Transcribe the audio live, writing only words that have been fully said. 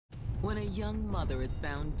When a young mother is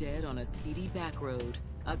found dead on a seedy back road,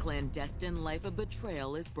 a clandestine life of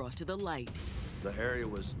betrayal is brought to the light. The area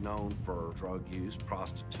was known for drug use,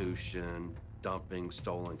 prostitution, dumping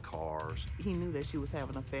stolen cars. He knew that she was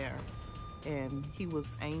having an affair, and he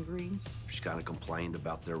was angry. She kind of complained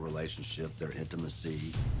about their relationship, their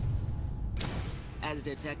intimacy. As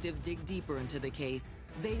detectives dig deeper into the case,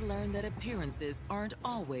 they learn that appearances aren't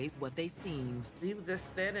always what they seem. He was just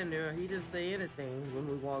standing there. He didn't say anything when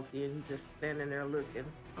we walked in. He just standing there looking.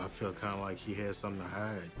 I felt kind of like he had something to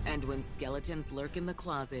hide. And when skeletons lurk in the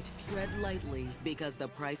closet, tread lightly, because the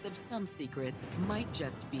price of some secrets might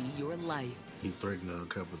just be your life. He threatened her a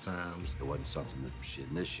couple times. It wasn't something that she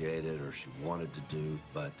initiated or she wanted to do,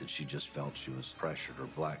 but that she just felt she was pressured or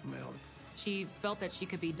blackmailed. She felt that she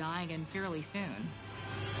could be dying and fairly soon.